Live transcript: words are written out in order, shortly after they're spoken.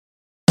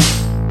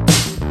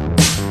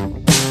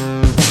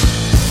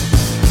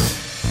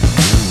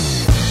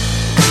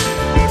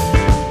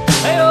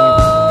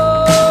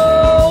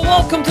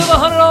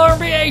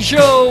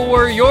show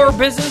where your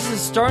business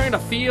is starting to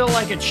feel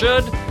like it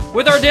should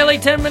with our daily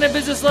 10-minute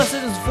business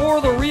lessons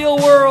for the real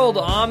world.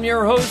 I'm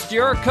your host,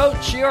 your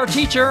coach, your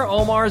teacher,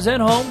 Omar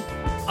Zenhom.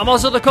 I'm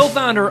also the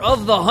co-founder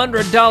of the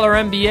 $100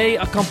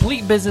 MBA, a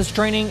complete business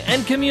training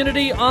and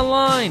community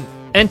online.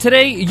 And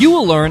today you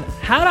will learn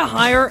how to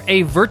hire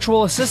a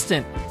virtual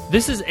assistant.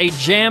 This is a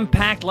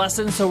jam-packed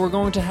lesson, so we're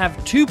going to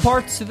have two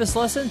parts to this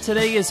lesson.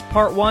 Today is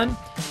part 1,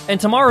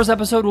 and tomorrow's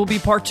episode will be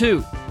part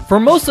 2. For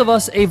most of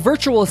us, a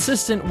virtual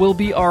assistant will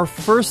be our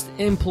first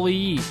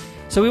employee.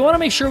 So we want to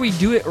make sure we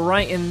do it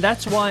right, and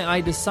that's why I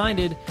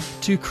decided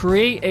to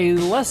create a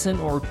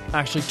lesson, or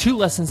actually 2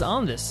 lessons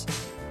on this.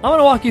 I'm going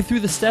to walk you through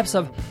the steps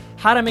of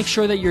how to make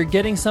sure that you're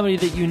getting somebody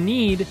that you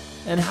need,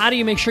 and how do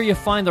you make sure you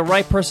find the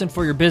right person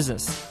for your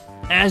business.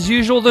 As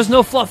usual, there's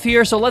no fluff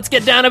here, so let's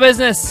get down to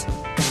business.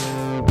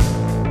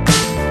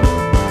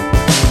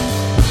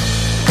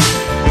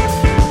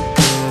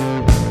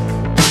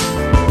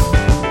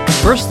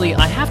 Firstly,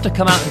 I have to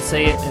come out and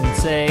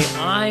say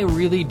I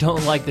really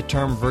don't like the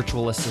term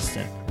virtual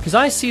assistant. Because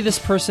I see this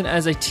person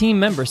as a team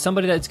member,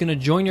 somebody that's going to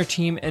join your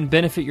team and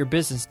benefit your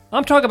business.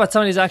 I'm talking about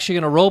somebody who's actually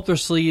going to roll up their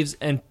sleeves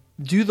and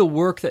do the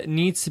work that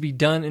needs to be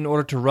done in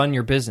order to run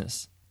your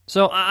business.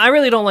 So I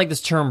really don't like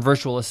this term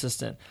virtual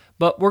assistant,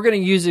 but we're going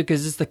to use it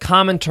because it's the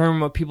common term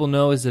what people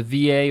know as a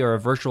VA or a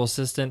virtual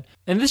assistant.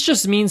 And this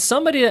just means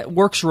somebody that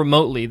works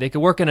remotely. They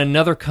could work in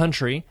another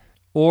country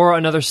or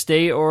another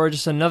state or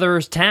just another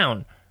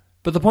town.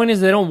 But the point is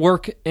they don't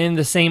work in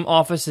the same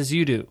office as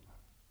you do.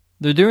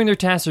 They're doing their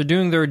tasks, they're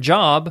doing their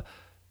job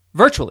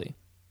virtually.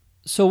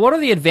 So what are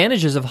the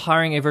advantages of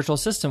hiring a virtual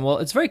assistant? Well,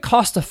 it's very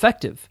cost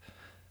effective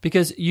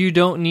because you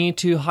don't need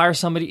to hire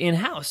somebody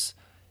in-house.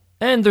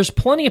 And there's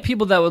plenty of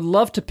people that would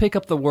love to pick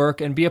up the work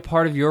and be a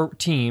part of your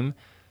team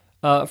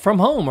from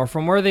home or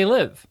from where they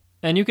live.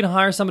 And you can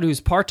hire somebody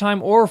who's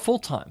part-time or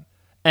full-time.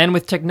 And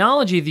with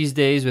technology these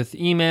days, with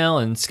email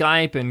and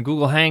Skype and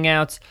Google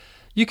Hangouts,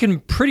 you can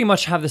pretty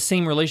much have the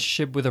same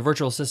relationship with a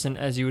virtual assistant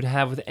as you would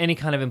have with any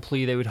kind of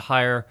employee they would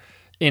hire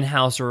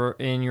in-house or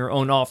in your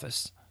own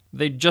office.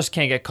 They just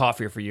can't get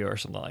coffee for you or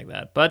something like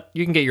that, but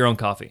you can get your own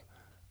coffee.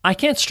 I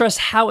can't stress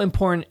how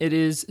important it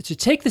is to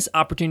take this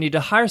opportunity to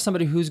hire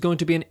somebody who's going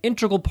to be an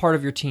integral part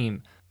of your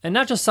team, and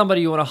not just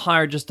somebody you want to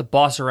hire just to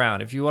boss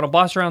around. If you want to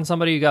boss around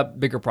somebody, you got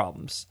bigger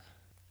problems.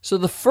 So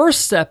the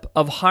first step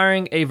of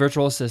hiring a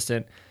virtual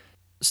assistant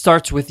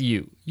starts with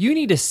you. You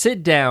need to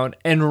sit down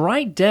and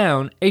write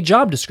down a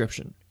job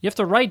description. You have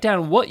to write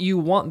down what you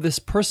want this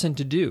person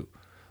to do.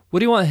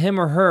 What do you want him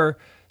or her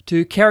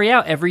to carry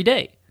out every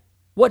day?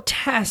 What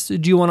tasks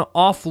do you want to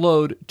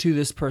offload to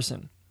this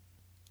person?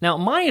 Now,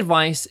 my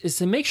advice is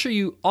to make sure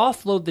you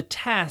offload the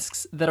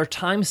tasks that are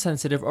time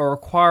sensitive or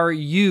require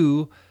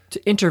you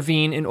to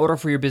intervene in order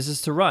for your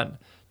business to run.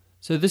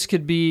 So this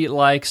could be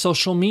like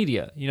social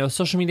media.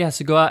 Social media has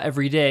to go out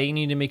every day. You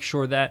need to make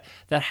sure that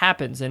that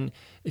happens. And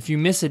if you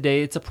miss a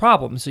day, it's a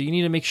problem. So you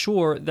need to make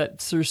sure that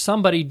there's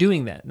somebody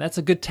doing that. And that's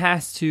a good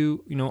task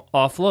to,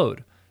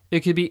 offload.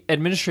 It could be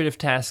administrative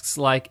tasks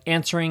like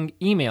answering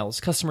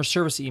emails, customer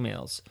service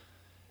emails.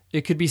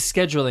 It could be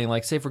scheduling,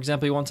 like say, for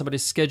example, you want somebody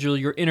to schedule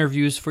your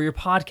interviews for your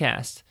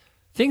podcast.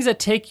 Things that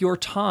take your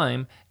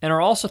time and are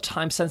also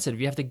time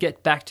sensitive. You have to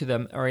get back to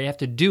them or you have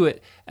to do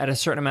it at a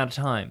certain amount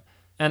of time.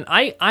 And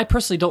I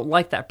personally don't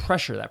like that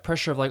pressure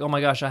of like, oh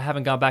my gosh, I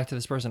haven't got back to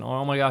this person, or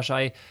oh my gosh,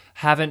 I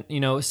haven't,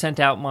 sent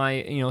out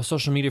my,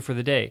 social media for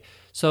the day.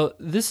 So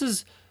these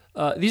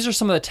are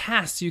some of the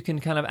tasks you can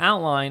kind of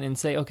outline and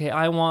say, okay,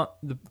 I want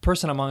the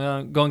person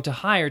I'm going to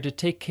hire to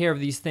take care of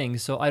these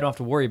things so I don't have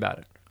to worry about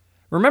it.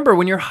 Remember,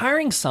 when you're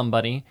hiring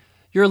somebody,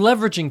 you're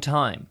leveraging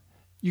time.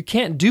 You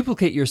can't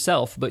duplicate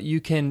yourself, but you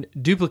can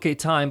duplicate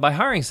time by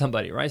hiring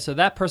somebody, right? So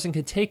that person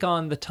can take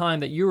on the time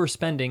that you were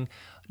spending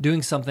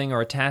doing something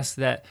or a task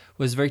that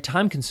was very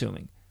time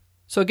consuming.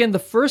 So again, the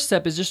first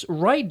step is just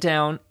write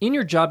down in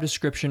your job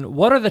description,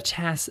 what are the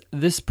tasks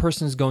this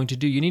person is going to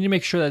do? You need to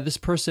make sure that this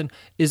person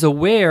is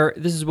aware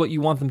this is what you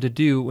want them to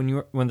do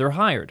when they're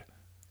hired.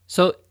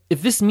 So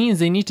if this means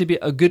they need to be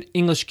a good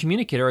English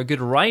communicator, a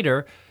good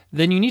writer,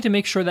 then you need to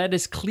make sure that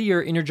is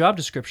clear in your job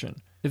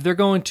description. If they're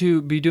going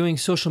to be doing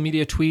social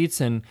media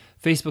tweets and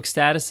Facebook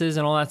statuses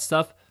and all that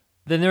stuff,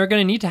 then they're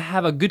going to need to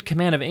have a good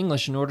command of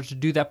English in order to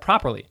do that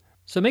properly.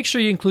 So make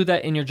sure you include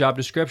that in your job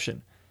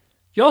description.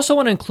 You also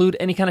want to include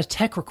any kind of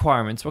tech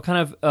requirements, what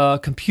kind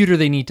of computer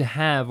they need to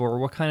have or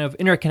what kind of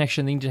internet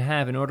connection they need to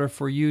have in order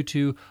for you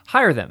to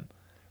hire them.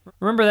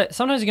 Remember that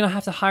sometimes you're going to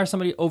have to hire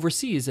somebody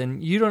overseas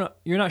and you're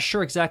not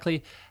sure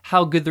exactly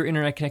how good their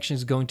internet connection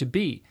is going to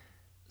be.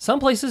 Some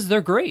places,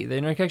 they're great. The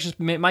internet connection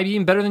might be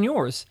even better than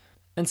yours.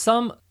 And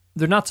some,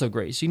 they're not so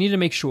great. So you need to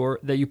make sure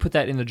that you put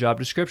that in the job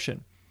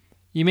description.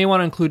 You may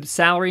want to include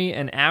salary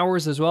and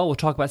hours as well. We'll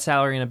talk about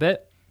salary in a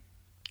bit.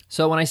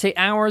 So when I say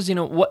hours,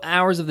 what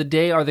hours of the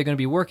day are they going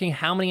to be working?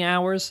 How many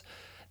hours?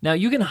 Now,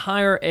 you can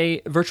hire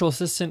a virtual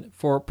assistant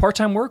for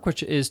part-time work,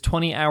 which is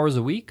 20 hours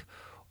a week,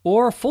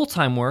 or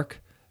full-time work,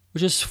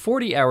 which is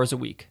 40 hours a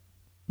week.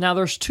 Now,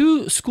 there's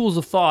two schools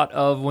of thought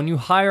of when you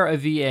hire a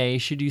VA,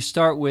 should you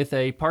start with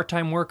a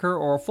part-time worker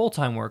or a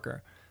full-time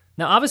worker?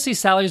 Now, obviously,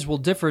 salaries will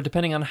differ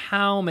depending on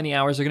how many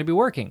hours they're going to be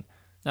working.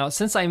 Now,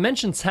 since I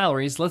mentioned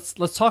salaries,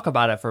 let's talk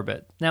about it for a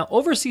bit. Now,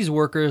 overseas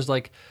workers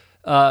like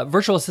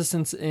virtual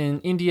assistants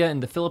in India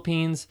and the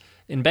Philippines,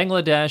 in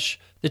Bangladesh,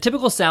 the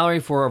typical salary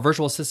for a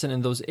virtual assistant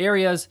in those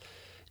areas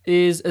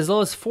is as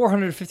low as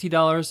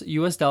 $450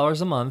 US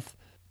dollars a month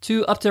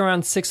to up to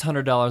around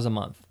 $600 a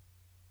month.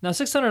 Now,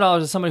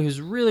 $600 is somebody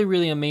who's really,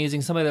 really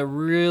amazing, somebody that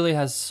really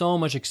has so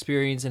much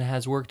experience and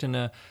has worked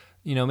in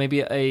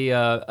maybe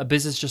a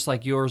business just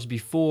like yours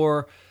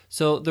before.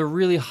 So they're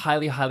really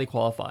highly, highly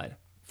qualified.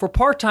 For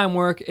part-time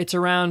work, it's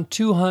around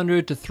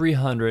 $200 to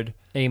 $300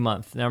 a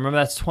month. Now, remember,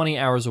 that's 20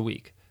 hours a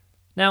week.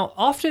 Now,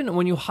 often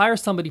when you hire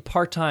somebody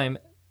part-time,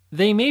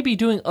 they may be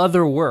doing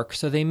other work,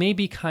 so they may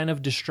be kind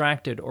of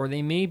distracted, or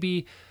they may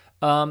be,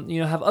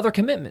 have other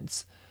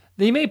commitments.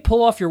 They may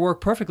pull off your work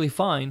perfectly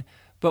fine,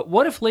 but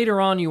what if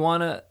later on you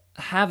want to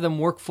have them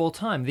work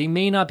full-time? They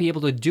may not be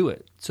able to do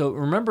it. So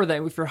remember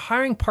that if you're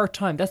hiring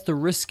part-time, that's the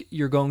risk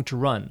you're going to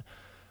run,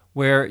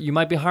 where you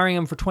might be hiring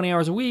them for 20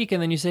 hours a week,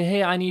 and then you say,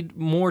 hey, I need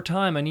more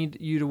time. I need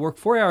you to work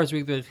 4 hours a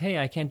week. They're like, hey,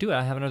 I can't do it.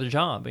 I have another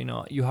job.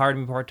 You hired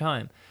me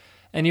part-time.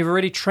 And you've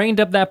already trained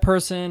up that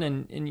person,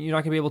 and you're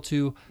not going to be able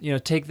to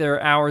take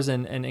their hours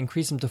and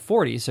increase them to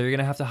 40, so you're going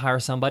to have to hire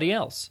somebody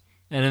else.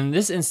 And in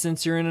this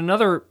instance, you're in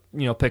another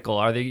pickle.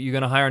 Are you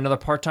going to hire another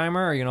part-timer,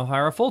 or are you going to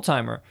hire a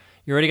full-timer?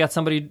 You already got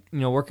somebody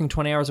working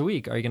 20 hours a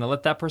week. Are you going to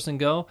let that person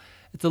go?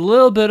 It's a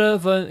little bit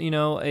of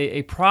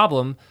a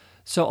problem.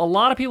 So a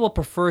lot of people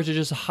prefer to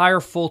just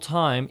hire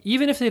full-time,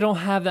 even if they don't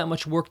have that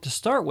much work to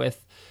start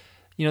with.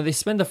 They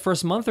spend the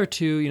first month or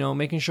two,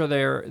 making sure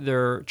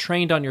they're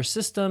trained on your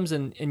systems,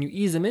 and you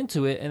ease them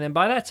into it. And then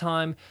by that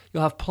time,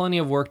 you'll have plenty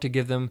of work to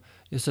give them,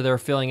 so they're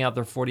filling out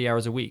their 40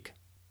 hours a week.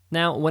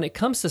 Now, when it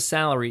comes to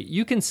salary,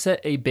 you can set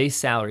a base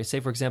salary.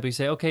 Say, for example, you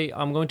say, okay,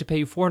 I'm going to pay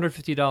you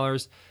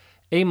 $450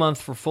 a month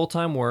for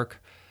full-time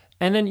work.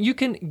 And then you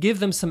can give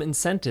them some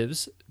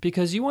incentives,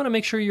 because you want to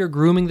make sure you're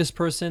grooming this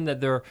person, that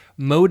they're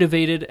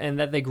motivated, and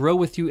that they grow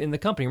with you in the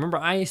company. Remember,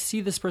 I see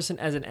this person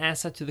as an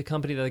asset to the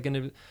company that are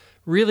going to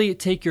really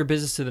take your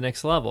business to the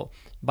next level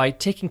by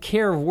taking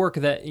care of work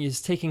that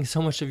is taking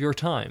so much of your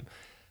time.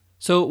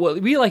 So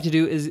what we like to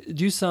do is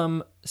do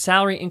some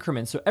salary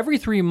increments. So every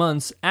 3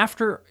 months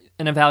after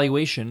an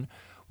evaluation,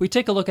 we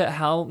take a look at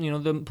how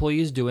the employee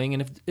is doing,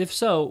 and if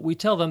so, we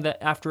tell them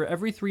that after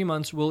every 3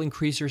 months, we'll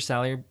increase your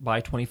salary by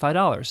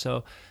 $25.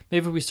 So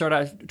maybe if we start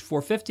at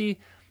 $450,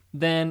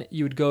 then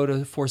you would go to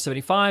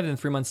 $475, and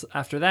 3 months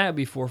after that would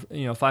be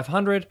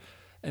 $500,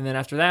 and then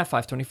after that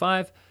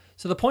 $525.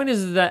 So the point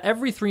is that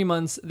every 3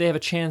 months they have a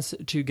chance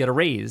to get a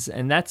raise,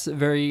 and that's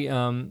very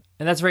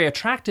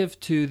attractive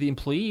to the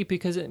employee,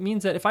 because it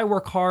means that if I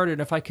work hard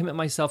and if I commit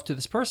myself to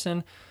this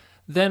person,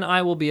 then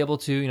I will be able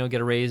to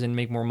get a raise and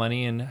make more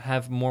money and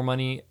have more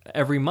money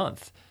every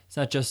month. It's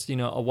not just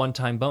a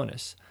one-time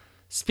bonus.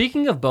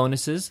 Speaking of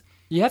bonuses,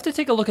 you have to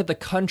take a look at the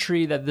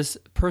country that this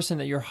person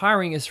that you're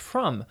hiring is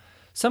from.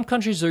 Some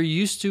countries are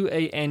used to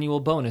an annual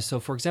bonus. So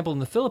for example, in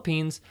the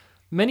Philippines,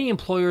 many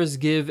employers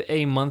give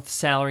a month's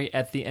salary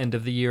at the end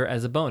of the year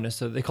as a bonus.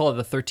 So they call it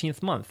the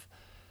 13th month.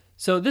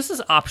 So this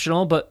is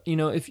optional, but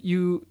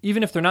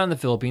even if they're not in the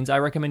Philippines, I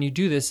recommend you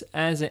do this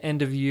as an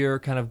end of year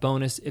kind of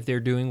bonus if they're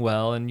doing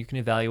well, and you can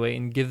evaluate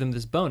and give them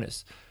this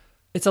bonus.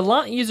 It's a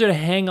lot easier to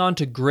hang on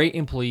to great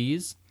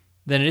employees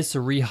than it is to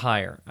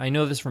rehire. I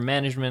know this from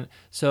management.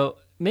 So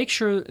make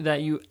sure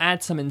that you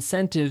add some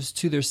incentives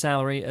to their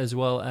salary, as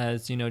well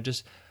as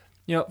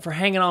for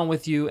hanging on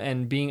with you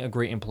and being a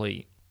great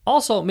employee.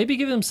 Also, maybe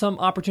give them some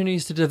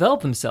opportunities to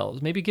develop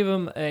themselves. Maybe give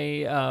them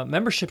a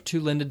membership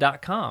to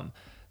lynda.com.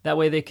 That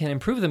way they can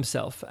improve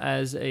themselves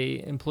as an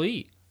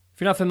employee.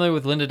 If you're not familiar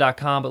with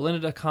lynda.com, but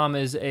lynda.com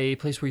is a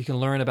place where you can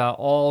learn about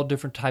all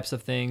different types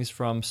of things,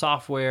 from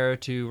software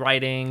to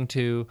writing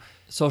to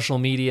social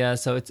media.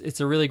 So it's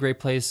a really great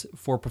place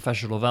for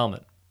professional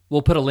development.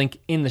 We'll put a link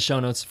in the show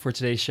notes for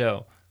today's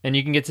show. And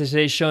you can get to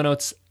today's show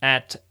notes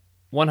at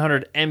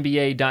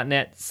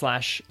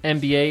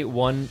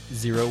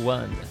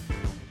 100mba.net/MBA101.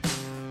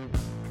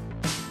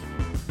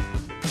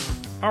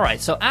 All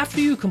right, so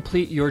after you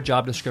complete your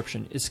job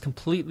description, it's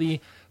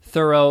completely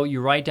thorough.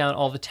 You write down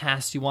all the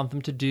tasks you want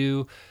them to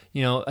do,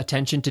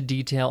 attention to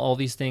detail, all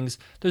these things.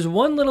 There's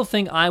one little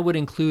thing I would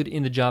include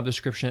in the job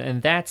description,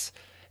 and that's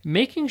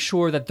making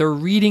sure that they're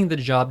reading the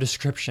job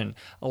description.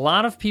 A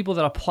lot of people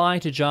that apply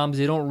to jobs,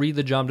 they don't read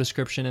the job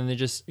description, and they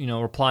just,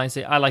 reply and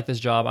say, I like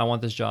this job, I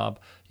want this job,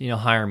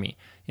 hire me.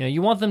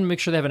 You want them to make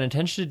sure they have an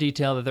attention to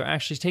detail, that they're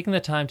actually taking the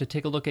time to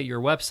take a look at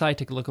your website,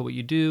 take a look at what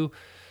you do.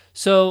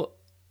 So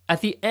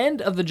at the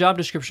end of the job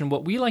description,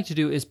 what we like to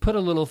do is put a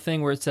little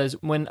thing where it says,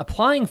 when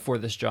applying for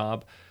this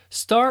job,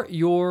 start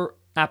your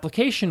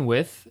application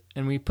with,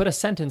 and we put a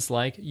sentence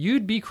like,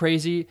 you'd be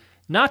crazy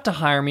not to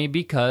hire me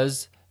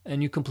because,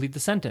 and you complete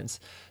the sentence.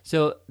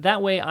 So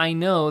that way I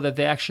know that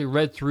they actually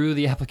read through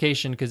the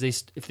application, because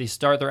if they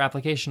start their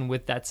application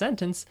with that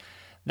sentence,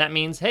 That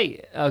means,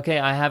 hey, okay,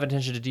 I have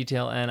attention to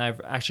detail and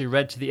I've actually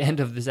read to the end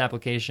of this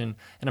application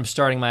and I'm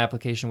starting my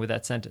application with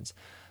that sentence.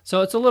 So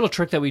it's a little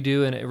trick that we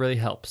do and it really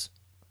helps.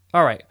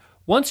 All right,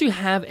 once you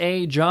have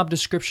a job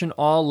description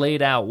all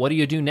laid out, what do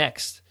you do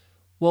next?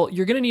 Well,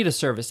 you're going to need a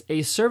service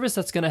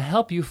that's going to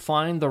help you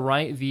find the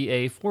right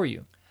VA for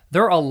you.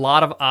 There are a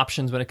lot of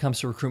options when it comes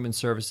to recruitment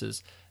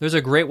services. There's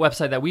a great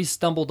website that we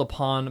stumbled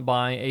upon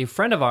by a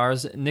friend of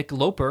ours, Nick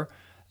Loper.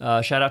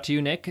 Shout out to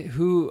you, Nick,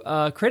 who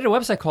created a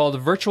website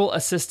called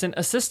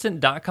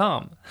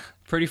virtualassistantassistant.com.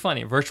 Pretty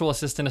funny, virtual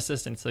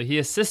assistant. So he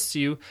assists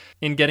you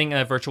in getting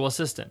a virtual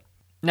assistant.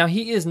 Now,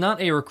 he is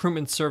not a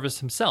recruitment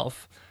service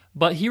himself,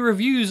 but he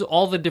reviews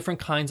all the different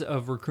kinds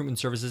of recruitment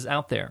services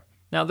out there.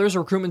 Now, there's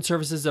recruitment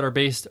services that are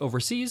based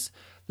overseas.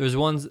 There's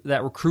ones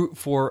that recruit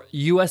for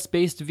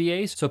U.S.-based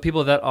VAs. So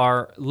people that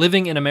are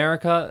living in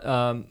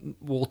America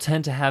will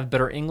tend to have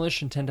better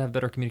English and tend to have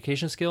better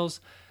communication skills.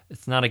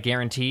 It's not a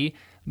guarantee,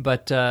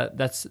 but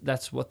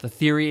that's what the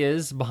theory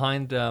is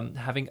behind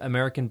having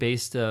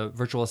American-based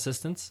virtual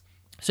assistants.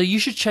 So you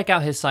should check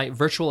out his site,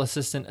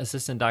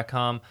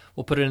 virtualassistantassistant.com.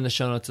 We'll put it in the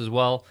show notes as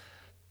well.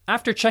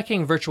 After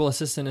checking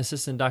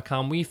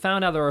virtualassistantassistant.com, we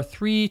found out there are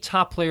 3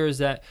 top players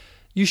that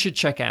you should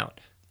check out.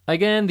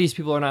 Again, these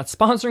people are not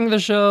sponsoring the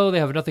show. They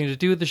have nothing to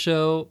do with the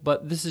show,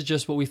 but this is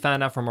just what we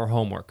found out from our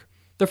homework.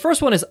 The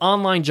first one is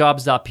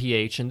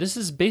onlinejobs.ph, and this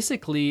is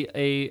basically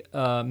a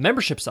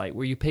membership site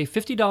where you pay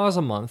 $50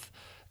 a month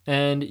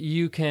and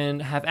you can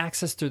have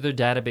access to their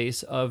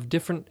database of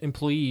different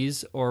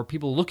employees or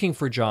people looking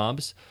for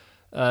jobs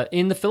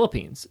in the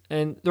Philippines.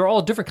 And they're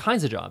all different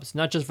kinds of jobs,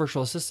 not just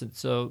virtual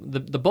assistants. So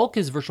the bulk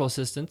is virtual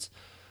assistants,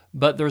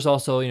 but there's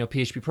also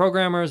PHP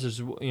programmers,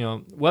 there's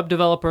web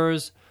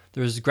developers,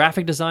 there's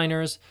graphic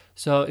designers.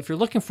 So if you're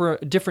looking for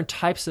different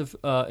types of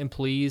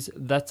employees,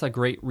 that's a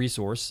great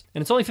resource.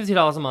 And it's only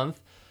 $50 a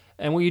month.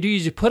 And what you do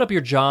is you put up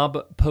your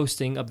job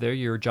posting up there,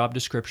 your job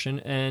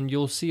description, and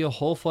you'll see a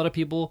whole flood of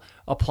people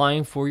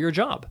applying for your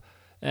job.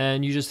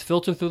 And you just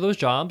filter through those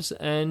jobs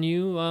and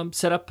you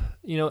set up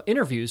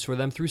interviews for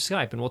them through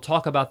Skype. And we'll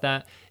talk about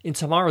that in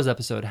tomorrow's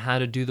episode, how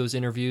to do those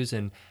interviews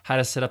and how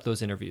to set up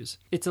those interviews.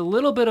 It's a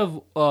little bit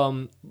of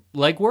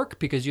legwork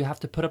because you have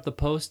to put up the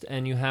post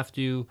and you have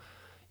to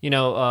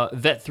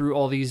vet through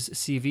all these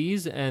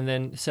CVs and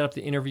then set up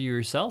the interview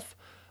yourself.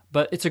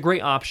 But it's a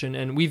great option,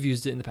 and we've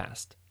used it in the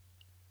past.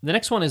 The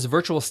next one is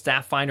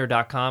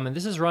virtualstafffinder.com, and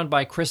this is run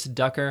by Chris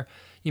Ducker.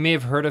 You may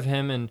have heard of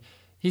him, and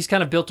he's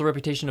kind of built a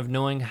reputation of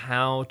knowing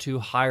how to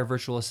hire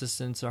virtual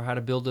assistants or how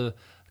to build a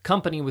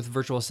company with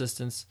virtual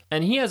assistants.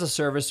 And he has a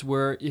service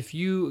where if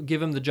you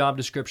give him the job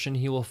description,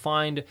 he will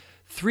find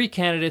 3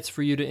 candidates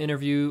for you to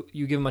interview.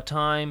 You give him a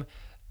time,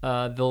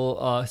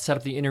 they'll set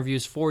up the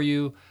interviews for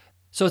you.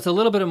 So it's a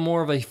little bit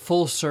more of a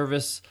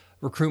full-service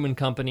recruitment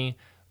company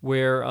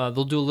where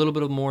they'll do a little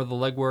bit more of the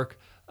legwork.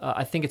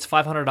 I think it's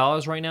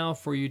 $500 right now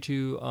for you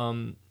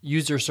to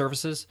use their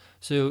services.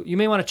 So you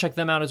may want to check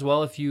them out as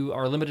well if you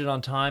are limited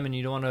on time and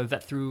you don't want to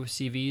vet through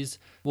CVs.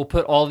 We'll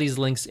put all these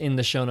links in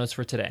the show notes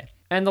for today.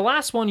 And the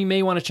last one you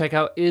may want to check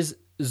out is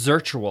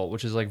Zirtual,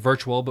 which is like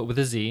virtual but with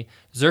a Z,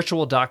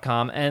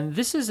 Zirtual.com. And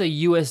this is a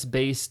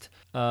US-based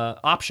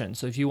option.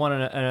 So if you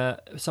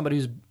want somebody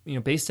who's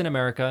based in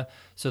America,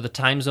 so the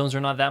time zones are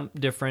not that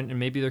different, and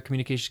maybe their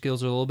communication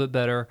skills are a little bit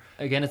better.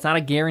 Again, it's not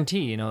a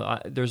guarantee.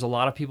 There's a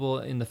lot of people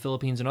in the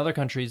Philippines and other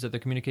countries that their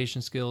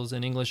communication skills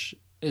in English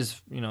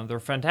is they're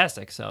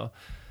fantastic. So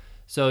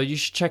you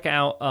should check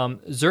out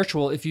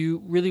Zirtual if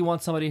you really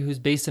want somebody who's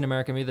based in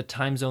America. Maybe the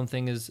time zone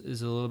thing is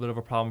a little bit of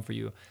a problem for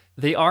you.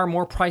 They are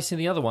more pricey than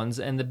the other ones,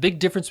 and the big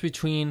difference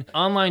between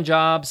Online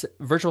Jobs,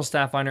 Virtual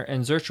Staff Finder,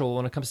 and Zirtual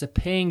when it comes to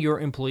paying your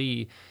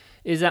employee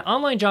is that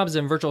Online Jobs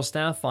and Virtual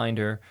Staff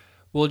Finder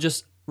will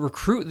just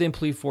recruit the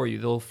employee for you.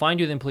 They'll find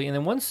you the employee, and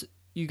then once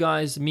you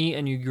guys meet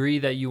and you agree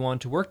that you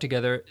want to work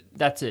together,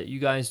 that's it.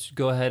 You guys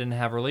go ahead and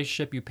have a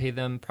relationship. You pay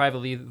them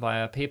privately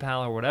via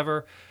PayPal or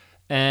whatever,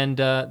 and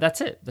that's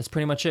it. That's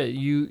pretty much it.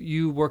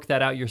 You work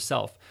that out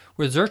yourself.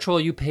 With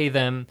Zirtual, you pay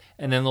them,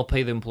 and then they'll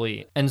pay the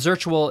employee. And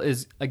Zirtual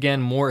is,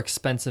 again, more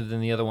expensive than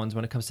the other ones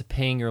when it comes to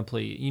paying your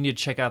employee. You need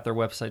to check out their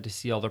website to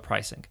see all their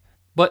pricing.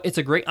 But it's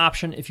a great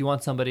option if you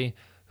want somebody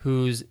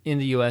who's in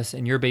the U.S.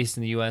 and you're based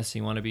in the U.S.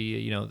 and you want to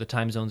be, the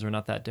time zones are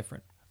not that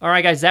different. All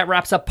right, guys, that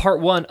wraps up part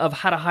 1 of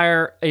how to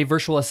hire a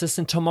virtual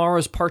assistant.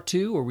 Tomorrow's part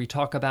 2, where we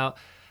talk about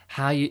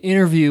how you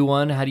interview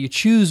one, how do you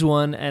choose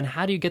one, and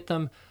how do you get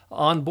them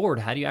on board?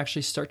 How do you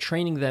actually start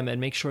training them and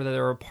make sure that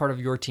they're a part of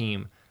your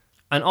team?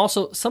 And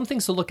also some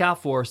things to look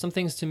out for, some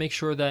things to make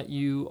sure that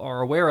you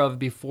are aware of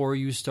before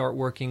you start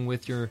working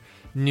with your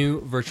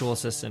new virtual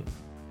assistant.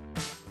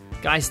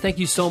 Guys, thank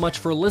you so much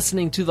for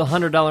listening to the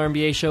 $100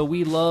 MBA show.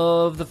 We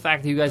love the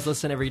fact that you guys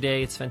listen every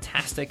day. It's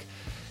fantastic.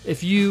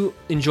 If you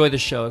enjoy the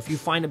show, if you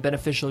find it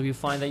beneficial, if you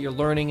find that you're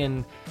learning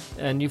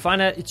and you find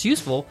that it's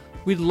useful,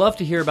 we'd love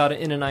to hear about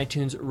it in an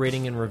iTunes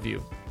rating and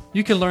review.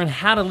 You can learn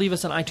how to leave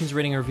us an iTunes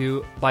rating and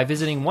review by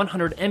visiting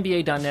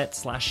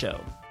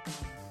 100mba.net/show.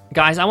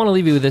 Guys, I want to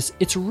leave you with this.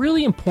 It's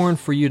really important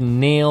for you to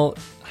nail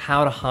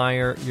how to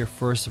hire your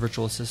first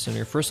virtual assistant,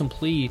 your first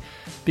employee,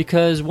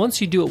 because once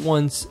you do it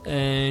once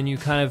and you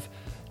kind of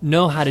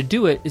know how to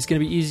do it, it's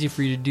going to be easy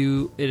for you to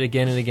do it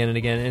again and again and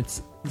again. And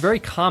it's very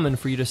common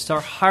for you to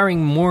start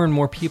hiring more and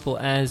more people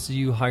as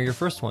you hire your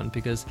first one,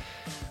 because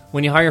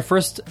when you hire your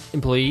first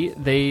employee,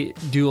 they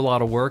do a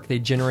lot of work. They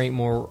generate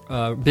more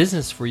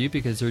business for you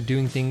because they're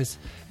doing things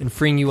and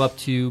freeing you up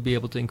to be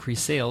able to increase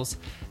sales.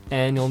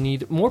 And you'll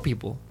need more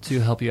people to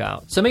help you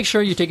out. So make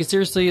sure you take it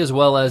seriously, as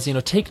well as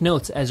take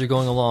notes as you're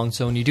going along.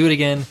 So when you do it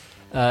again,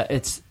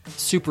 it's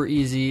super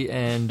easy,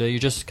 and you're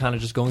just kind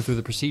of just going through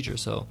the procedure.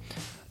 So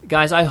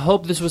guys, I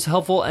hope this was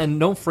helpful, and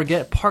don't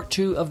forget, part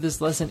 2 of this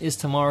lesson is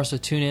tomorrow. So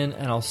tune in,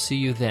 and I'll see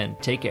you then.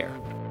 Take care.